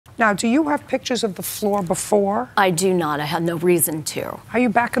Now, do you have pictures of the floor before? I do not. I have no reason to. Are you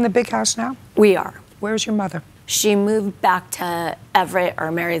back in the big house now? We are. Where's your mother? She moved back to Everett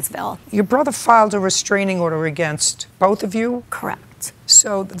or Marysville. Your brother filed a restraining order against both of you? Correct.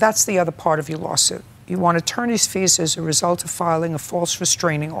 So that's the other part of your lawsuit. You want attorney's fees as a result of filing a false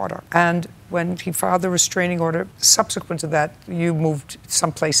restraining order. And when he filed the restraining order, subsequent to that, you moved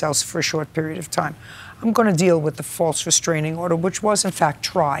someplace else for a short period of time. I'm going to deal with the false restraining order, which was in fact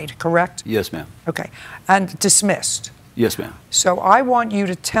tried, correct? Yes, ma'am. Okay. And dismissed. Yes, ma'am. So I want you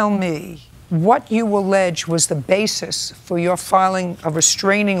to tell me what you allege was the basis for your filing a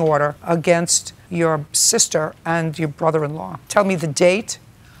restraining order against your sister and your brother-in-law. Tell me the date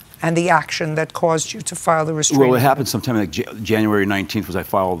and the action that caused you to file the restraining order. Well, it happened sometime like January 19th was I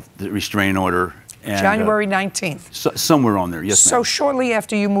filed the restraining order. And, January 19th? Somewhere on there, yes, ma'am. So shortly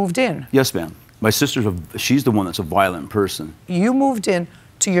after you moved in? Yes, ma'am. My sister's, she's the one that's a violent person. You moved in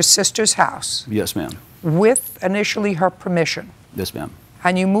to your sister's house? Yes, ma'am. With initially her permission? Yes, ma'am.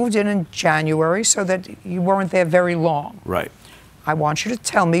 And you moved in January so that you weren't there very long? Right. I want you to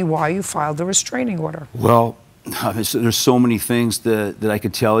tell me why you filed the restraining order. Well, there's so many things that I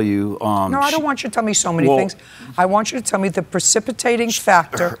could tell you. No, I don't want you to tell me so many things. I want you to tell me the precipitating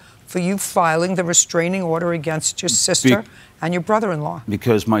factor for you filing the restraining order against your sister and your brother-in-law.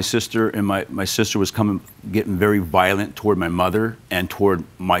 Because my sister and my sister was getting very violent toward my mother and toward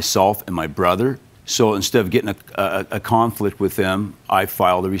myself and my brother. So instead of getting a conflict with them, I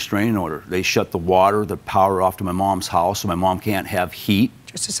filed a restraining order. They shut the water, the power off to my mom's house, so my mom can't have heat.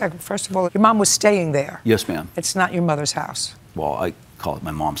 Just a second. First of all, your mom was staying there. Yes, ma'am. It's not your mother's house. Well, I call it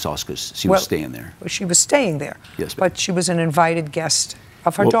my mom's house because she was staying there. Well, she was staying there. Yes, ma'am. But she was an invited guest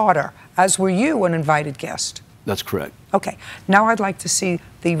of her daughter, as were you an invited guest. That's correct. Okay. Now I'd like to see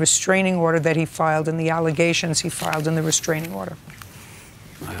the restraining order that he filed and the allegations he filed in the restraining order.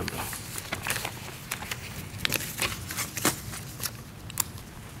 I have that.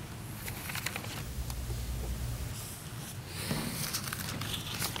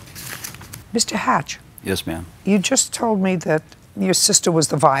 Mr. Hatch. Yes, ma'am. You just told me that your sister was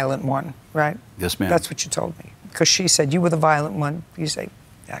the violent one, right? Yes, ma'am. That's what you told me. Because she said you were the violent one. You say,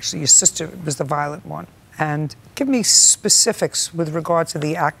 actually, your sister was the violent one. And give me specifics with regard to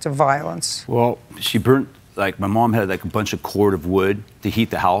the act of violence. Well, she burnt, like, my mom had, like, a bunch of cord of wood to heat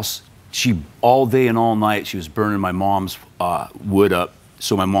the house. All day and all night, she was burning my mom's wood up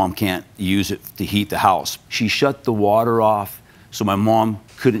so my mom can't use it to heat the house. She shut the water off so my mom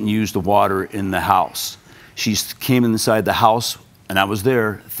couldn't use the water in the house. She came inside the house, and I was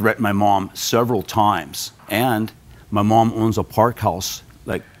there, threatened my mom several times. And my mom owns a park house,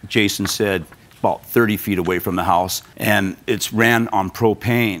 like Jason said, about 30 feet away from the house, and it's ran on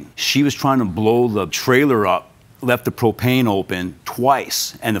propane. She was trying to blow the trailer up, left the propane open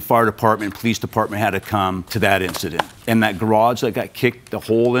twice, and the fire department, police department had to come to that incident. And that garage that got kicked, the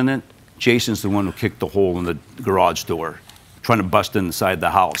hole in it, Jason's the one who kicked the hole in the garage door, trying to bust inside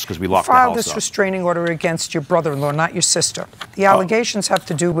the house because we locked the house up. You filed this restraining order against your brother-in-law, not your sister. The allegations have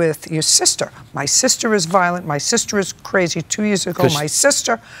to do with your sister. My sister is violent. My sister is crazy. 2 years ago, my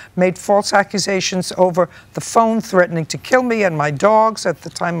sister made false accusations over the phone, threatening to kill me and my dogs. At the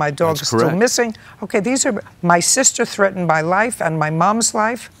time, my dog is still missing. Okay, these are my sister threatened my life and my mom's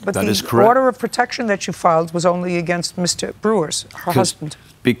life. But the order of protection that you filed was only against Mr. Brewers, her husband.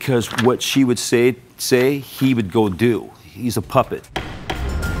 Because what she would say, he would go do. He's a puppet.